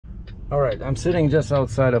All right, I'm sitting just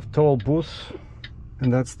outside of toll booth,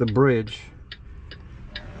 and that's the bridge.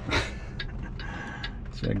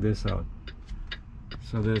 Check this out.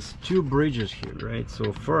 So there's two bridges here, right?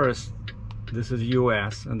 So first, this is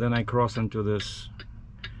US, and then I cross into this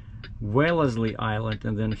Wellesley Island,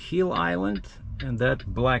 and then Hill Island, and that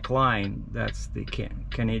black line, that's the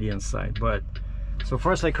Canadian side. But so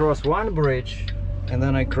first I cross one bridge, and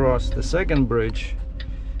then I cross the second bridge,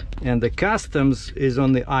 and the customs is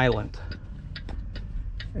on the island.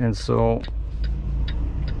 And so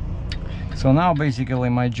now basically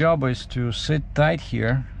my job is to sit tight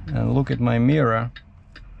here and look at my mirror,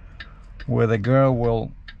 where the girl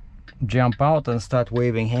will jump out and start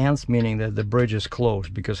waving hands, meaning that the bridge is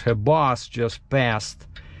closed, because her boss just passed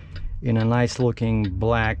in a nice looking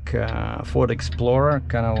black Ford Explorer,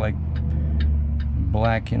 kind of like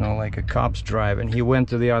black, you know, like a cop's drive, and he went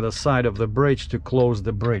to the other side of the bridge to close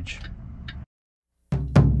the bridge.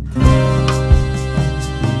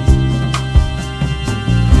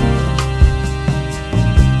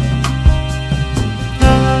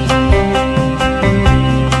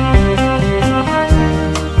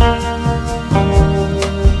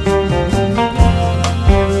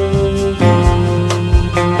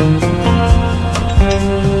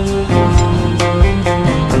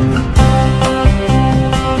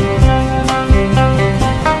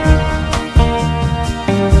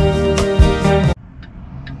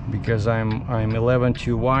 Because I'm 11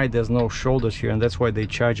 too wide, there's no shoulders here, and that's why they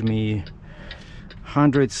charge me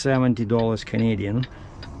 $170 Canadian.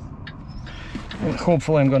 And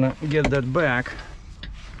hopefully I'm gonna get that back.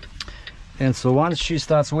 And so once she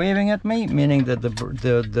starts waving at me, meaning that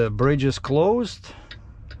the bridge is closed,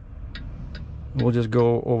 we'll just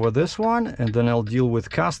go over this one, and then I'll deal with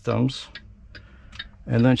customs.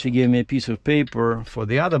 And then she gave me a piece of paper for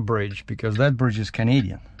the other bridge, because that bridge is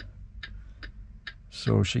Canadian.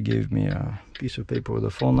 So she gave me a piece of paper with a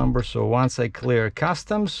phone number. So once I clear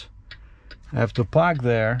customs, I have to park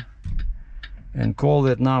there and call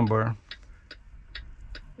that number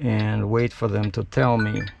and wait for them to tell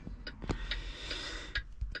me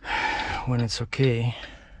when it's okay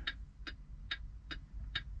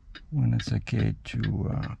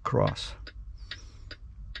to cross.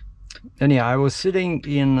 And yeah, I was sitting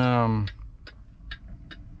in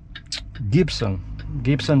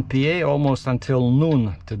Gibson, PA, almost until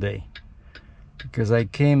noon today, because I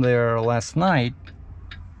came there last night.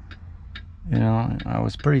 You know, I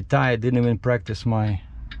was pretty tired, didn't even practice my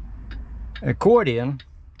accordion,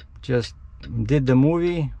 just did the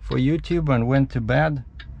movie for YouTube and went to bed.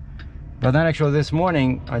 But then actually this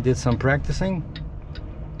morning I did some practicing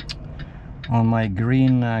on my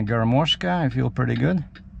green Garmoshka. I feel pretty good.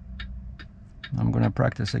 I'm gonna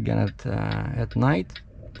practice again at night.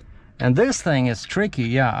 And this thing is tricky.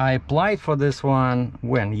 Yeah, I applied for this one,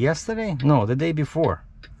 when? Yesterday? No, the day before.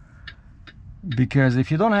 Because if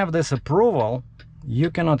you don't have this approval, you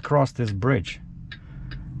cannot cross this bridge.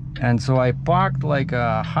 And so I parked like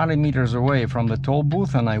 100 meters away from the toll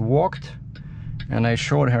booth, and I walked, and I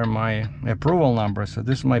showed her my approval number. So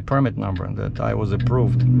this is my permit number, that I was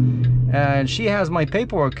approved. And she has my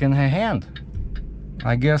paperwork in her hand.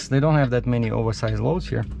 I guess they don't have that many oversized loads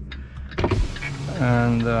here.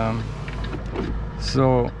 And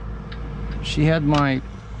so she had my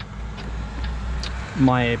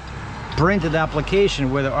printed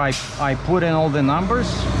application where I put in all the numbers.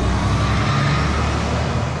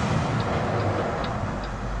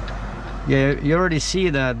 Yeah, you already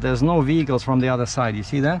see that there's no vehicles from the other side. You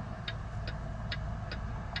see that?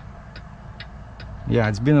 Yeah,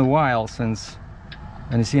 it's been a while since,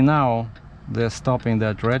 and you see now they're stopping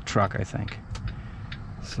that red truck, I think.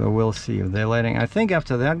 So we'll see if they're letting. I think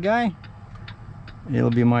after that guy,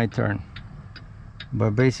 it'll be my turn.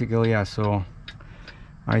 But basically, yeah, so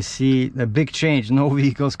I see a big change. No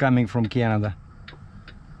vehicles coming from Canada,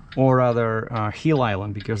 or rather Hill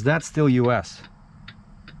Island, because that's still US.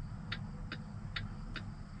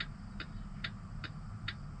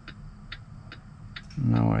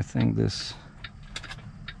 Now I think this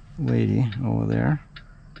lady over there.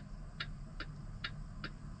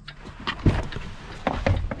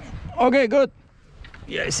 Okay, good.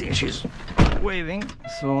 Yeah, I see she's waving,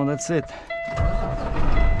 so that's it.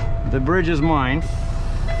 The bridge is mine.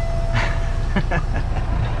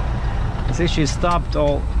 I see she stopped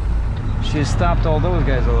all those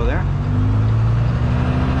guys over there.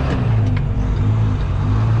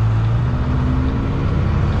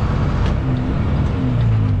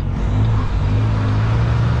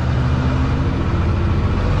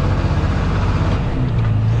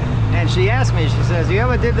 She asked me, she says, "You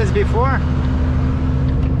ever did this before?"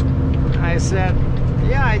 I said,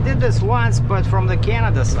 Yeah, I did this once, but from the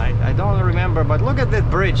Canada side. I don't remember, but look at that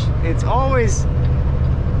bridge. It's always,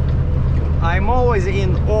 I'm always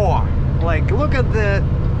in awe. Like, look at the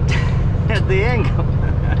at the angle.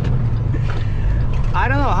 I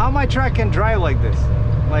don't know how my truck can drive like this.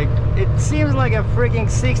 Like, it seems like a freaking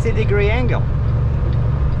 60-degree angle.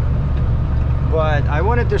 But I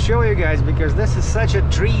wanted to show you guys because this is such a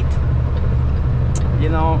treat. You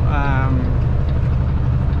know,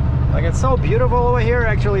 like, it's so beautiful over here.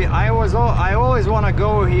 Actually, I always want to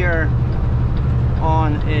go here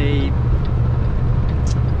on a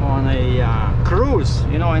cruise.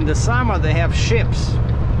 You know, in the summer they have ships,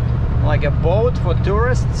 like a boat for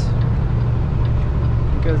tourists,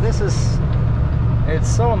 because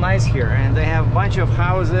it's so nice here, and they have a bunch of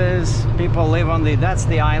houses. People live on that's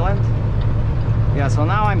the island. Yeah, so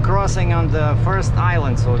now I'm crossing on the first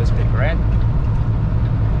island, so to speak, right?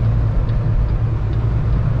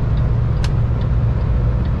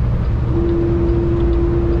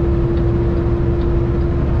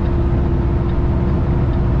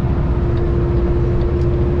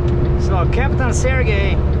 So Captain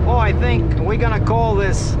Sergei, oh, I think we're gonna call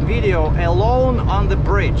this video Alone on the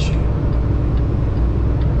Bridge.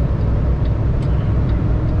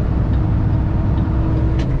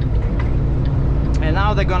 And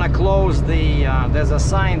now they're gonna close the, there's a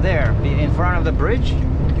sign there in front of the bridge.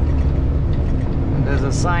 There's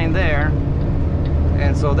a sign there.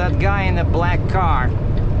 And so that guy in the black car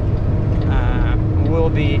will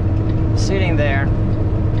be sitting there.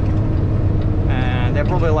 And they're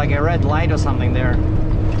probably like a red light or something there.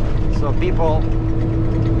 So people,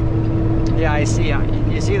 yeah, I see,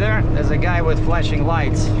 you see there? There's a guy with flashing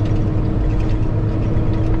lights.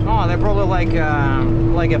 Oh, they're probably like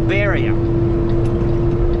a barrier.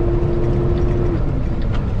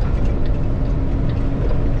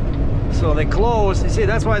 So they close, you see,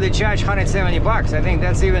 that's why they charge 170 bucks. I think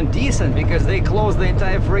that's even decent because they closed the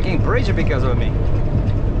entire freaking bridge because of me.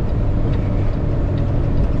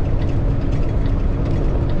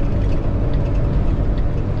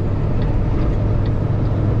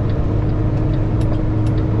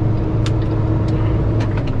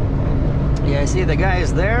 Yeah, I see the guy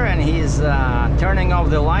is there and he's turning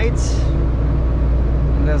off the lights.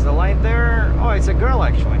 And there's a light there. Oh, it's a girl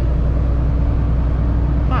actually.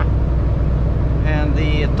 Huh. And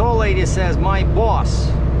the tall lady says, my boss.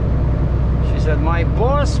 She said, my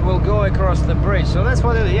boss will go across the bridge. So that's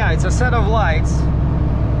what it is. Yeah, it's a set of lights.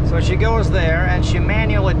 So she goes there and she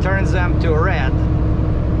manually turns them to red.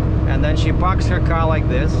 And then she parks her car like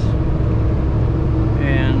this.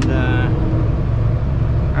 And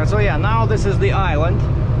so yeah, now this is the island.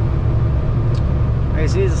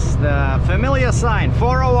 This is the familiar sign,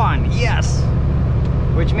 401, yes.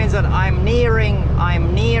 Which means that I'm nearing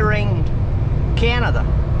Canada,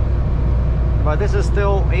 but this is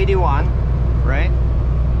still 81, right?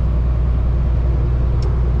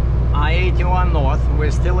 I-81 north. We're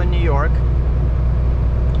still in New York.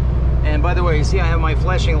 And by the way, you see I have my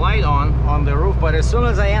flashing light on the roof, but as soon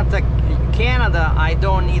as I enter Canada, I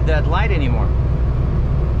don't need that light anymore,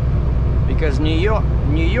 because New York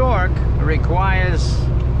requires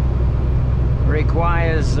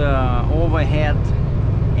overhead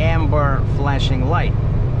amber flashing light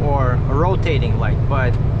or rotating light.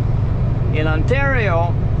 But in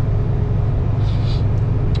Ontario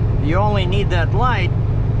you only need that light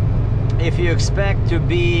if you expect to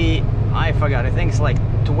be, I forgot, I think it's like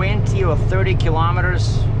 20 or 30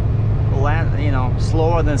 kilometers, you know,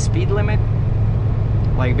 slower than speed limit,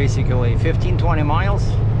 like basically 15-20 miles,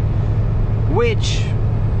 which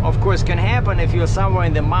of course can happen if you're somewhere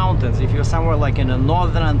in the mountains. If you're somewhere like in the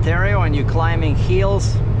northern Ontario and you're climbing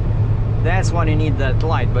hills, that's when you need that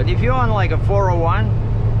light. But if you're on like a 401,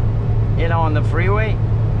 you know, on the freeway,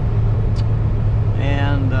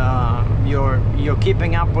 and you're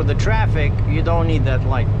keeping up with the traffic, you don't need that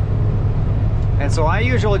light. And so I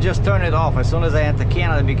usually just turn it off as soon as I enter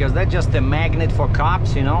Canada, because that's just a magnet for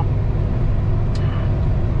cops, you know.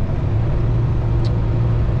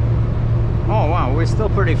 Oh wow, we're still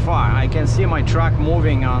pretty far. I can see my truck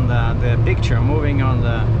moving on the picture, moving on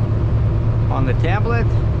the tablet.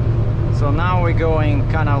 So now we're going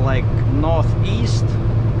kind of like northeast.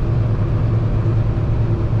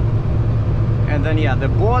 And then yeah, the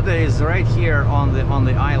border is right here on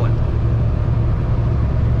the island.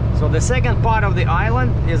 So the second part of the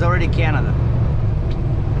island is already Canada.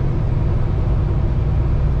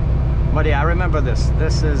 But yeah, I remember this.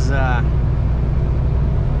 This is I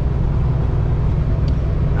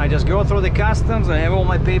just go through the customs. I have all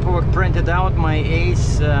my paperwork printed out, my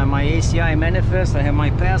ACI manifest, I have my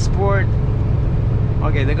passport,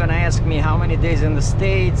 Okay, they're gonna ask me how many days in the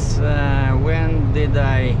States, when did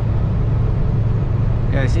I...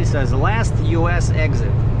 Yes, he says last US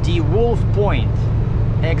exit, DeWolf Point,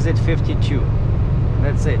 exit 52.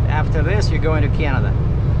 That's it. After this, you're going to Canada.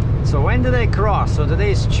 So when did I cross? So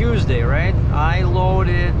today is Tuesday, right? I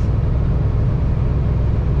loaded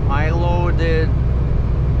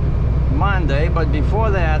Monday, but before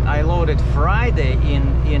that I loaded Friday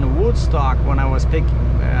in Woodstock when I was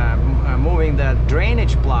moving that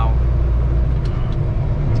drainage plow,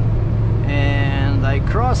 and I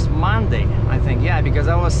crossed Monday, I think. Yeah, because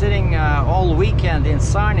I was sitting all weekend in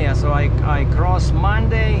Sarnia, so I crossed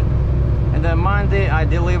Monday, and then Monday I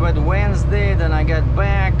delivered Wednesday, then I got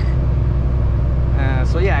back.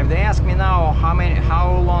 So yeah, if they ask me now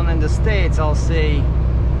how long in the States, I'll say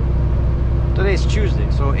today's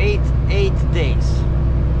Tuesday, so 8 days.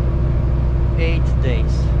 8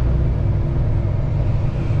 days.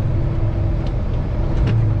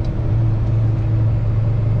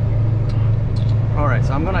 All right,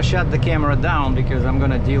 so I'm gonna shut the camera down because I'm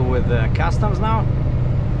gonna deal with customs now.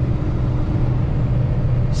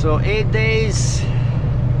 So 8 days,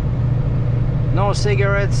 no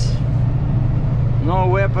cigarettes, no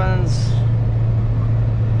weapons.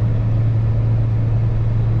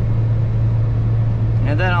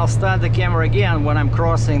 And then I'll start the camera again when I'm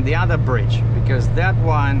crossing the other bridge, because that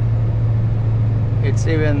one, it's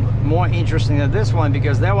even more interesting than this one,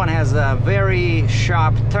 because that one has a very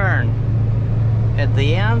sharp turn at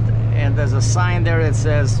the end, and there's a sign there that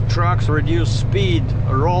says trucks reduce speed,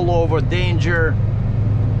 rollover danger.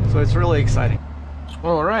 So it's really exciting.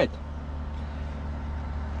 All right,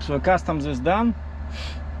 so customs is done.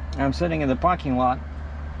 I'm sitting in the parking lot.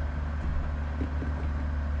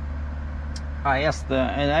 I asked,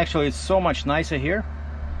 and actually it's so much nicer here,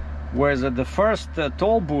 whereas at the first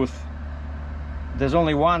toll booth there's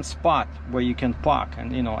only one spot where you can park,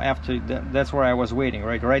 and you know, after that's where I was waiting,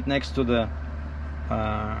 right next to the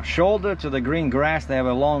shoulder to the green grass. They have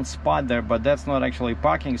a long spot there, but that's not actually a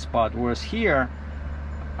parking spot. Whereas here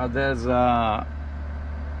there's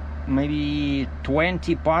maybe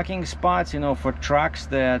 20 parking spots, you know, for trucks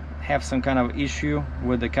that have some kind of issue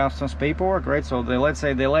with the customs paperwork, right? So let's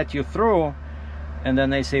say they let you through, and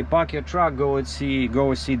then they say park your truck, go see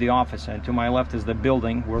the officer. And to my left is the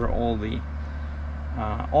building where all the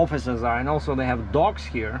offices are, and also they have docks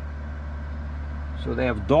here. So they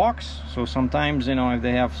have docks, so sometimes, you know, if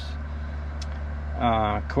they have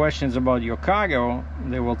questions about your cargo,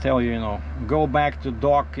 they will tell you, you know, go back to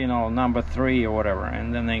dock, you know, number 3 or whatever,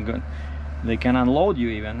 and then they can unload you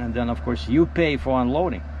even, and then of course you pay for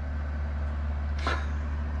unloading.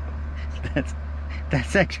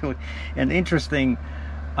 That's actually an interesting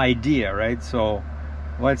idea, right? So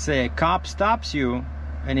let's say a cop stops you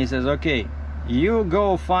and he says, okay, you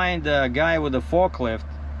go find a guy with a forklift,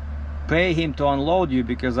 pay him to unload you,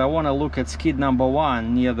 because I want to look at skid number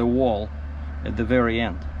 1 near the wall at the very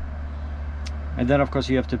end. And then of course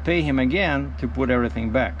you have to pay him again to put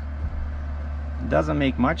everything back. It doesn't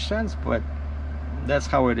make much sense, but that's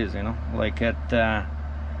how it is, you know. Like at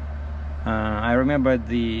I remember at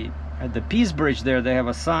the Peace Bridge there, they have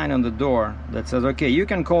a sign on the door that says, okay, you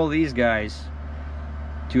can call these guys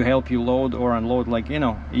to help you load or unload. Like, you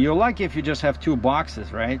know, you're lucky if you just have 2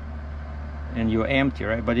 boxes, right, and you're empty,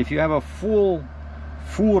 right? But if you have a full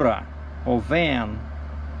fura or van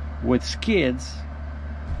with skids,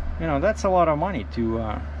 you know, that's a lot of money to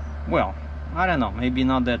well, I don't know, maybe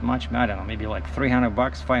not that much, I don't know, maybe like 300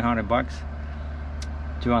 bucks, 500 bucks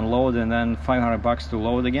to unload, and then 500 bucks to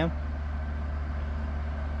load again.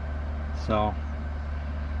 So,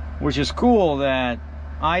 which is cool that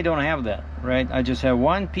I don't have that, right? I just have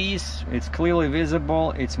one piece, it's clearly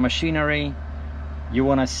visible, it's machinery, you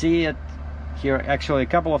want to see it here. Actually, a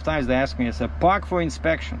couple of times they asked me, it's a park for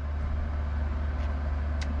inspection.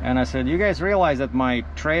 And I said, you guys realize that my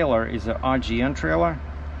trailer is a RGN trailer?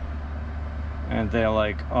 And they're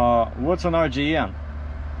like, what's an RGN?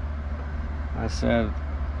 I said,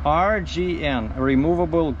 RGN, a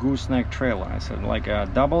removable gooseneck trailer. I said, like a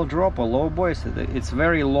double drop or low boy? I said, it's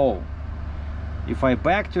very low. If I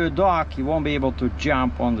back to a dock, you won't be able to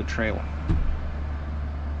jump on the trailer.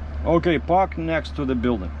 Okay, park next to the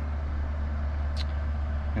building.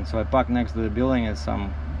 And so I parked next to the building, and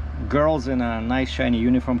some girls in a nice shiny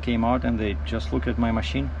uniform came out, and they just looked at my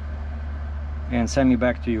machine and sent me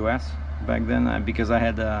back to US back then, because I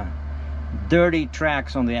had dirty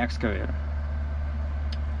tracks on the excavator.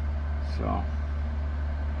 So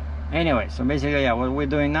anyway, so basically, yeah, what we're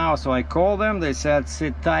doing now, so I called them, they said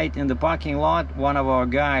sit tight in the parking lot, one of our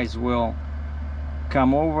guys will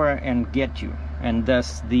come over and get you. And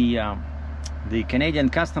that's the the Canadian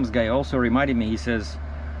customs guy also reminded me. He says,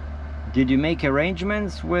 did you make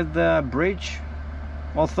arrangements with the bridge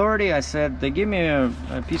authority? I said, they give me a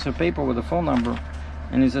piece of paper with a phone number.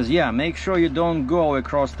 And he says, yeah, make sure you don't go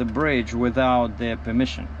across the bridge without their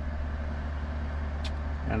permission.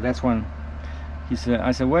 And that's when he said,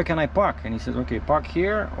 I said, where can I park? And he said, okay, park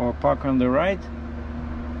here or park on the right.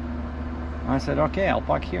 I said, okay, I'll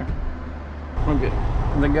park here. Okay,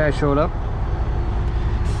 the guy showed up.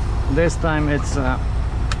 This time it's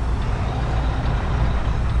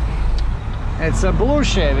a blue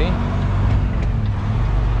Chevy,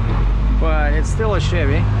 but it's still a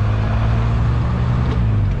Chevy.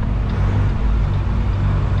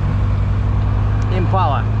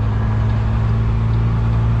 Impala.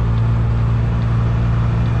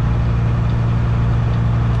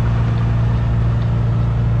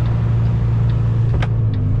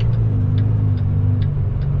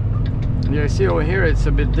 You see over here it's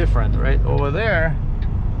a bit different, right? Over there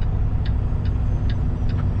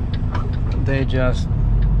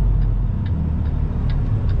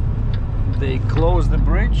they close the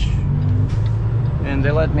bridge and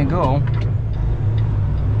they let me go.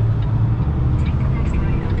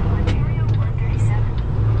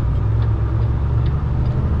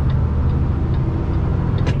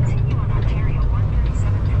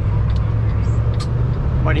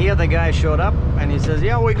 But here the guy showed up and he says,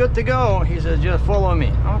 yeah, we're good to go. He says, just follow me.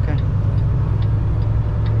 Okay.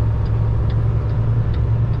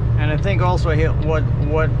 And I think also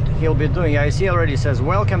what he'll be doing, I see already says,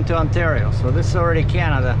 welcome to Ontario. So this is already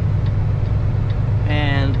Canada.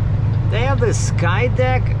 And they have this sky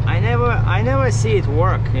deck. I never see it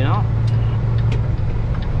work, you know.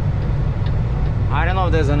 I don't know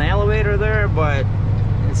if there's an elevator there, but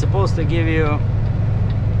it's supposed to give you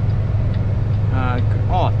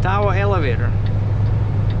oh, tower elevator.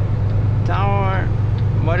 Tower,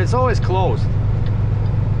 but it's always closed.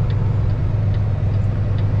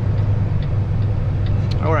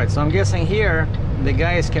 Alright, so I'm guessing here the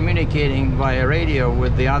guy is communicating via radio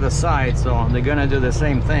with the other side, so they're gonna do the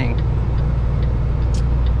same thing.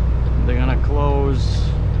 They're gonna close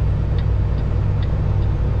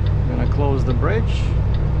the bridge.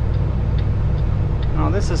 Oh,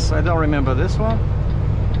 this is, I don't remember this one.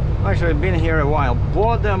 Actually, I've been here a while.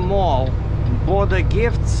 Border Mall, Border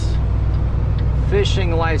Gifts,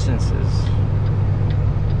 fishing licenses.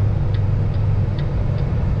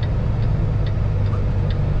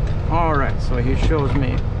 All right, so he shows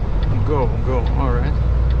me go. All right.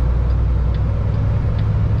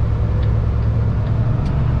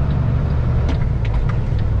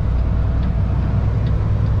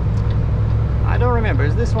 I don't remember.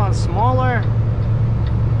 Is this one smaller?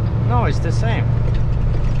 No, it's the same.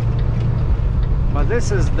 But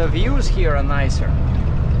this is, the views here are nicer.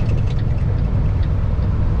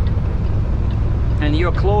 And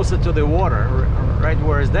you're closer to the water, right?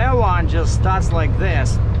 Whereas that one just starts like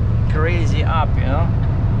this, crazy up, you know?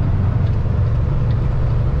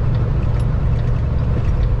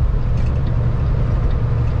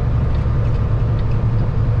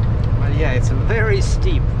 But yeah, it's very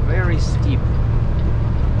steep, very steep.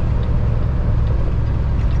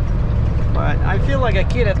 But I feel like a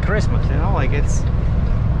kid at Christmas, you know, like it's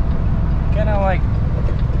kind of like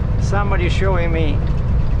somebody showing me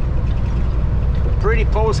pretty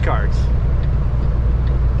postcards.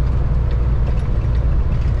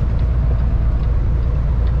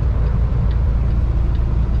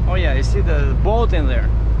 Oh yeah, you see the boat in there.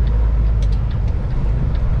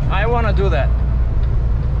 I want to do that.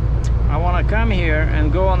 I want to come here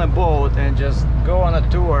and go on a boat and just go on a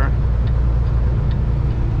tour.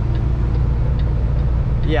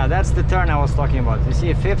 Yeah, that's the turn I was talking about. You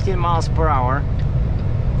see 15 miles per hour,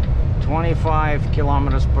 25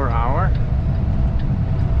 kilometers per hour.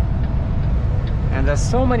 And there's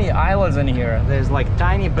so many islands in here. There's like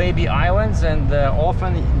tiny baby islands, and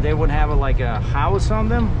often they would have like a house on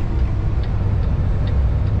them.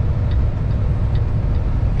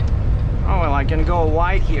 Oh well, I can go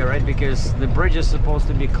wide here, right? Because the bridge is supposed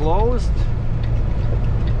to be closed.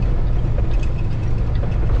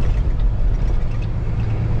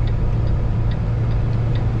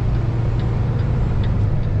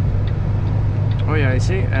 Oh yeah, I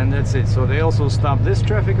see, and that's it. So they also stop this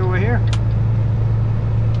traffic over here.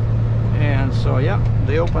 And so yeah,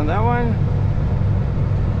 they open that one.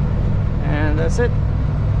 And that's it.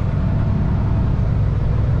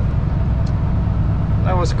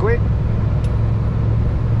 That was quick.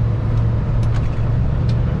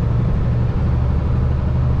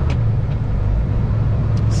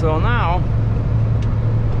 So now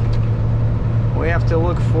we have to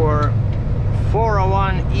look for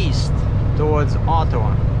 401 East towards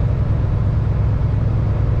Ottawa.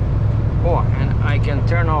 Oh, and I can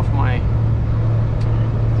turn off my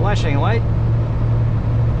flashing light.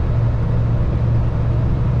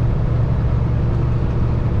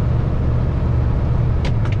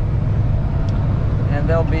 And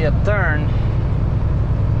there'll be a turn,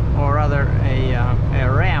 or rather a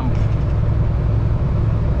ramp.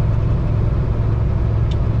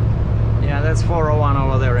 Yeah, that's 401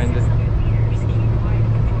 over there in the...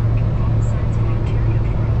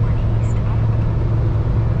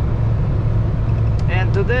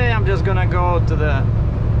 And today I'm just gonna go to the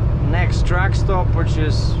next truck stop, which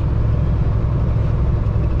is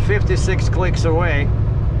 56 clicks away,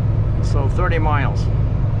 so 30 miles.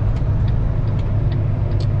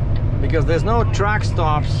 Because there's no truck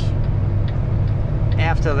stops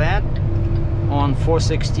after that on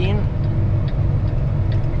 416,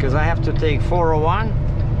 because I have to take 401,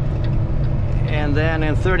 and then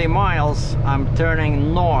in 30 miles I'm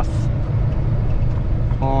turning north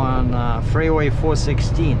on freeway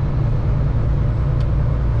 416,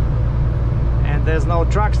 and there's no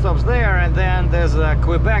truck stops there. And then there's a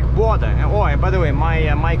Quebec border. Oh, and by the way,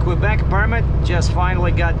 my Quebec permit just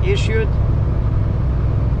finally got issued,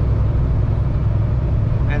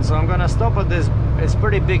 and so I'm gonna stop at this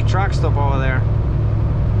pretty big truck stop over there,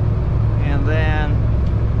 and then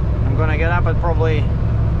I'm gonna get up at probably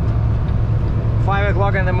 5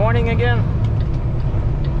 o'clock in the morning again,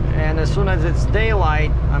 and as soon as it's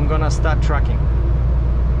daylight I'm gonna start trucking.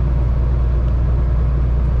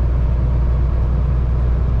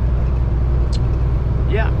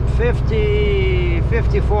 Yeah,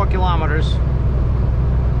 54 kilometers,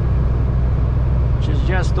 which is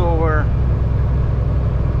just over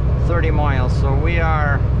 30 miles. So we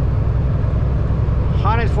are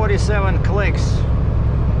 147 clicks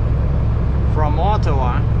from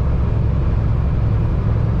Ottawa,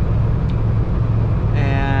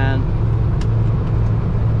 and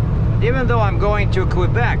even though I'm going to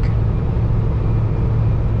Quebec,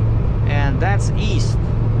 and that's east,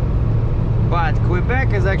 but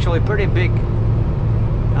Quebec is actually a pretty big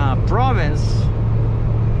province,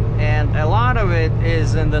 and a lot of it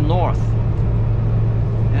is in the north.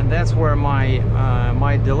 And that's where my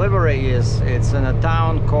my delivery is. It's in a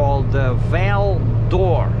town called Val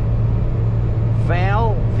d'Or.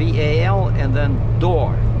 Val, V-A-L, and then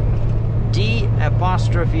d'Or,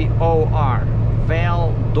 D''O'-R,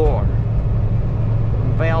 Val d'Or,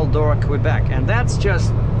 Val d'Or, Quebec, and that's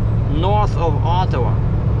just north of Ottawa.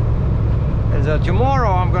 And so tomorrow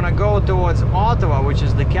I'm gonna go towards Ottawa, which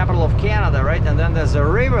is the capital of Canada, right? And then there's a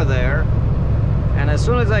river there. And as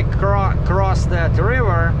soon as I cross that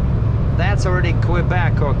river, that's already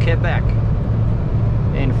Quebec, or Quebec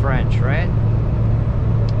in French, right?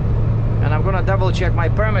 And I'm gonna double check my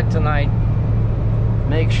permit tonight,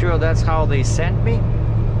 make sure that's how they sent me,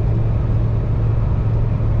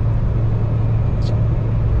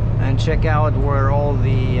 and check out where all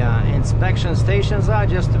the inspection stations are,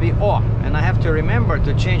 just to be... Oh, and I have to remember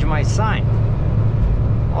to change my sign.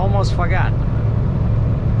 Almost forgot.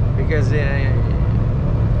 Because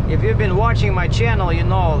if you've been watching my channel, you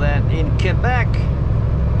know that in Quebec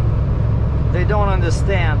they don't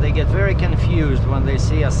understand. They get very confused when they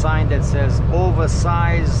see a sign that says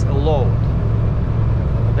oversized load.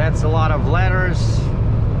 That's a lot of letters.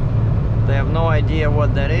 They have no idea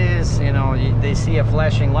what that is. You know, they see a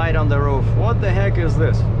flashing light on the roof. What the heck is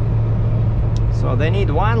this? So they need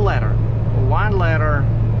one letter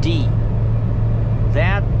D.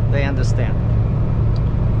 That they understand.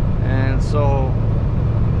 And so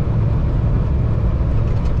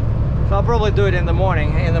I'll probably do it in the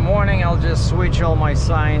morning. In the morning I'll just switch all my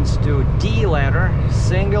signs to D letter,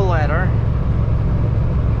 single letter.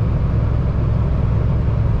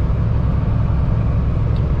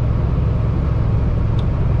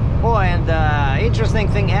 Oh, and interesting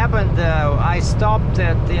thing happened. I stopped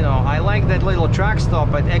at, I like that little truck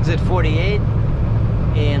stop at exit 48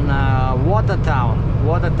 in Watertown,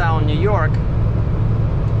 New York.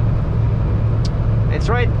 It's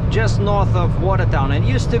right just north of Watertown. It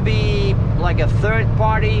used to be like a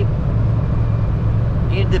third-party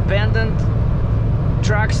independent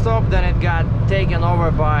truck stop. Then it got taken over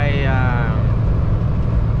by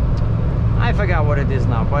I forgot what it is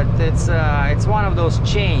now, but it's one of those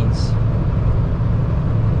chains.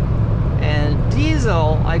 And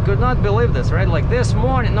diesel, I could not believe this, right? Like this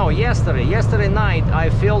morning, no, yesterday night, I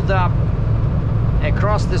filled up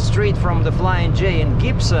across the street from the Flying J in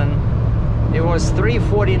Gibson. It was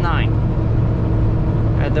 $3.49.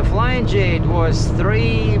 At the Flying J it was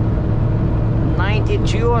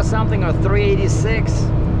 $3.92 or something, or $3.86.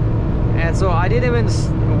 And so I didn't even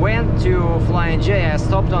went to Flying J. I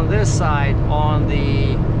stopped on this side on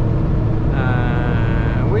the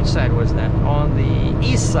which side was that? On the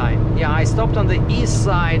east side. Yeah, I stopped on the east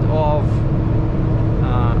side of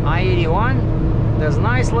I-81. There's a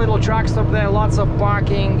nice little truck stop there, lots of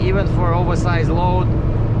parking, even for oversized load.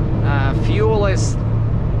 Fuel is,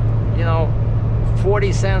 you know,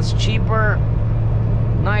 40 cents cheaper.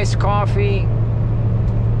 Nice coffee.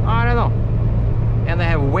 I don't know. And they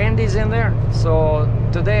have Wendy's in there. So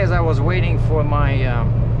today, as I was waiting for my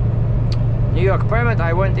New York permit,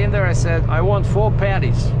 I went in there. I said, I want 4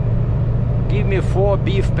 patties. Give me 4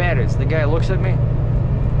 beef patties. The guy looks at me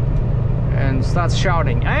and starts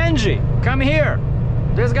shouting, Angie, come here.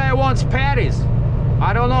 This guy wants patties.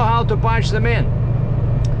 I don't know how to punch them in.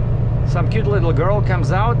 Some cute little girl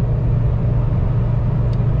comes out.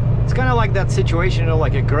 It's kind of like that situation, you know,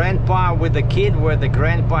 like a grandpa with the kid, where the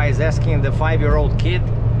grandpa is asking the 5-year-old kid,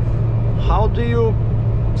 how do you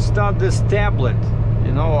start this tablet?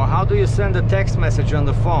 You know, or how do you send a text message on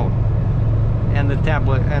the phone? And the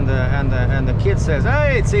tablet and the kid says,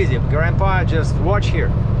 hey, it's easy, grandpa, just watch here.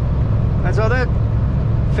 And so that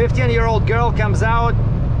 15-year-old girl comes out,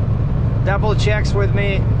 double checks with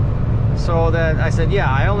me, so that I said, yeah,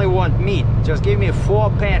 I only want meat, just give me 4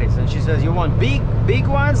 patties. And she says, you want big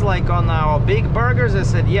ones, like on our big burgers? I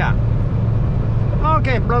said, yeah.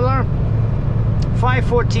 Okay, brother.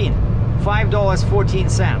 $5.14,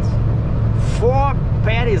 $5.14. 4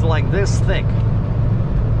 patties like this thick.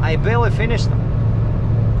 I barely finished them.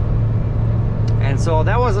 And so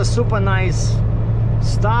that was a super nice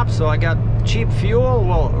stop. So I got cheap fuel,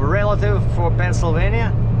 well, relative for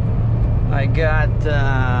Pennsylvania. I got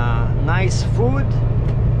nice food,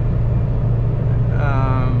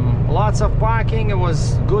 lots of parking. It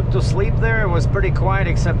was good to sleep there. It was pretty quiet,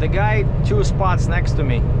 except the guy 2 spots next to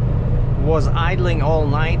me was idling all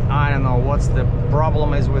night. I don't know what's the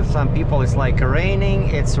problem is with some people. It's like raining.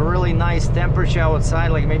 It's really nice temperature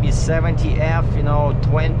outside, like maybe 70 F, you know,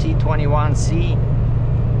 20, 21 C.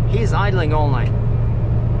 He's idling all night.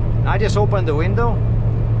 I just opened the window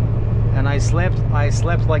and I slept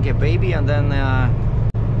like a baby. And then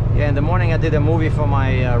yeah, in the morning I did a movie for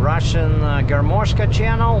my Russian Garmoshka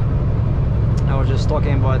channel. I was just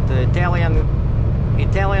talking about the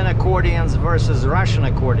Italian accordions versus Russian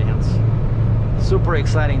accordions. Super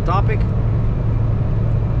exciting topic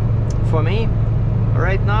for me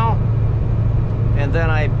right now. And then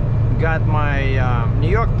I got my New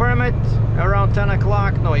York permit around 10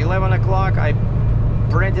 o'clock, no, 11 o'clock. I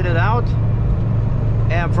printed it out.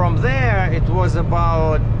 And from there, it was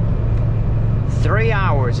about 3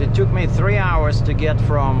 hours. It took me 3 hours to get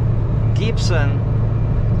from Gibson,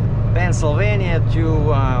 Pennsylvania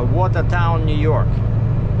to Watertown, New York.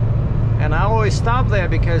 And I always stop there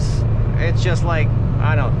because it's just like,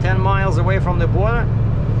 I don't know, 10 miles away from the border.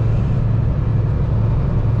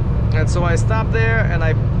 And so I stopped there and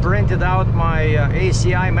I printed out my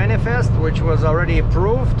ACI manifest, which was already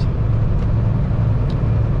approved.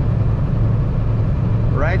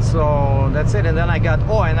 Right, so that's it. And then I got,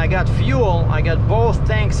 oh, and I got fuel. I got both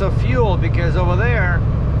tanks of fuel, because over there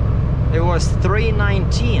it was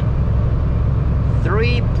 $3.19,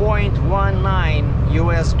 $3.19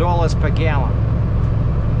 US per gallon.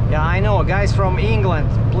 Yeah, I know, guys from England,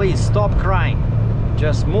 please stop crying.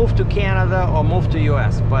 Just move to Canada or move to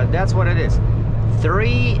US. But that's what it is.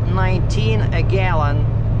 $3.19 a gallon,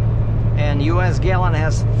 and US gallon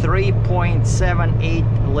has 3.78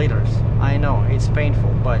 liters. I know, it's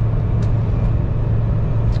painful, but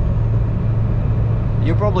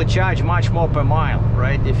you probably charge much more per mile,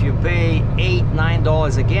 right? If you pay $8,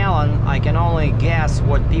 $9 a gallon, I can only guess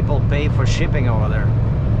what people pay for shipping over there.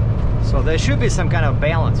 So there should be some kind of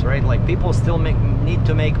balance, right? Like, people still need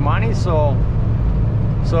to make money. So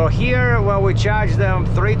here, where we charge them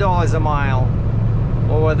 $3 a mile,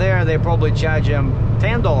 over there they probably charge them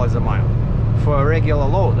 $10 a mile for a regular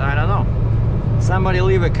load. I don't know. Somebody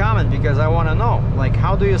leave a comment, because I want to know, like,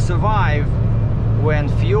 how do you survive when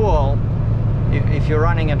fuel, if you're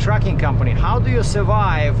running a trucking company, how do you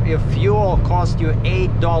survive if fuel costs you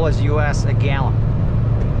 $8 US a gallon?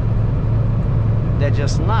 They're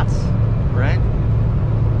just nuts, right?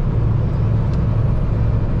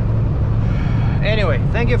 Anyway,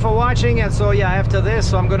 thank you for watching. And so yeah, after this,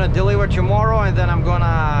 so I'm gonna deliver tomorrow, and then I'm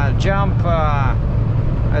gonna jump,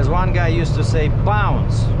 as one guy used to say,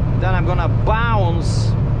 bounce. Then I'm gonna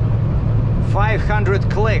bounce 500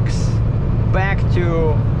 clicks back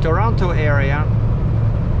to Toronto area,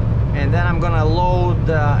 and then I'm gonna load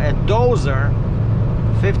a dozer,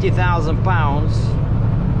 50,000 pounds,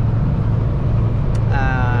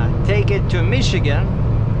 take it to Michigan,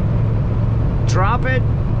 drop it,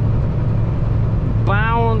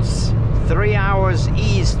 bounce 3 hours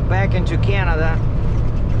east back into Canada,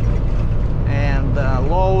 and and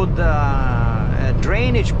load a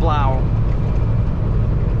drainage plow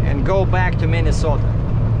and go back to Minnesota.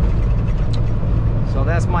 So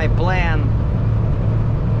that's my plan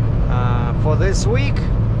for this week.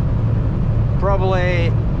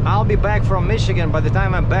 Probably I'll be back from Michigan. By the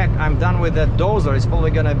time I'm back, I'm done with the dozer. It's probably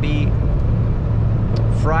gonna be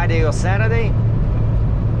Friday or Saturday.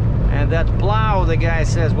 And that plow, the guy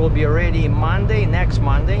says, will be ready Monday, next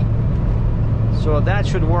Monday. So that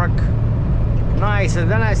should work nice. And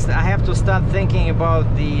then I have to start thinking about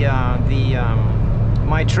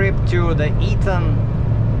my trip to the Eaton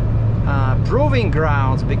proving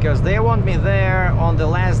grounds, because they want me there on the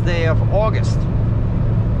last day of August.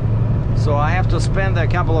 So I have to spend a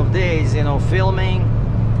couple of days, you know, filming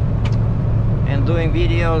and doing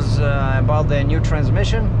videos about the new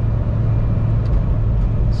transmission.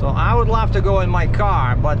 So I would love to go in my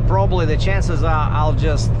car, but probably the chances are I'll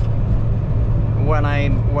just, when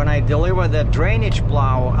I deliver the drainage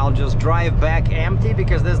plow, I'll just drive back empty,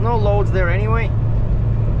 because there's no loads there anyway.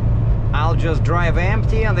 I'll just drive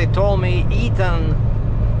empty, and they told me, Eaton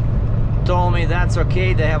told me that's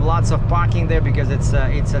okay. They have lots of parking there because it's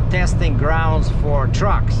a testing grounds for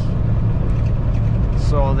trucks.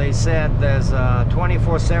 So they said there's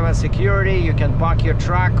 24/7 security. You can park your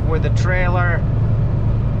truck with the trailer,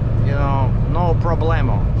 you know, no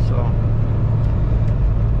problemo.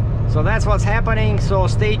 So that's what's happening. So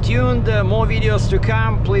stay tuned, more videos to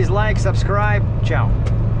come. Please like, subscribe. Ciao.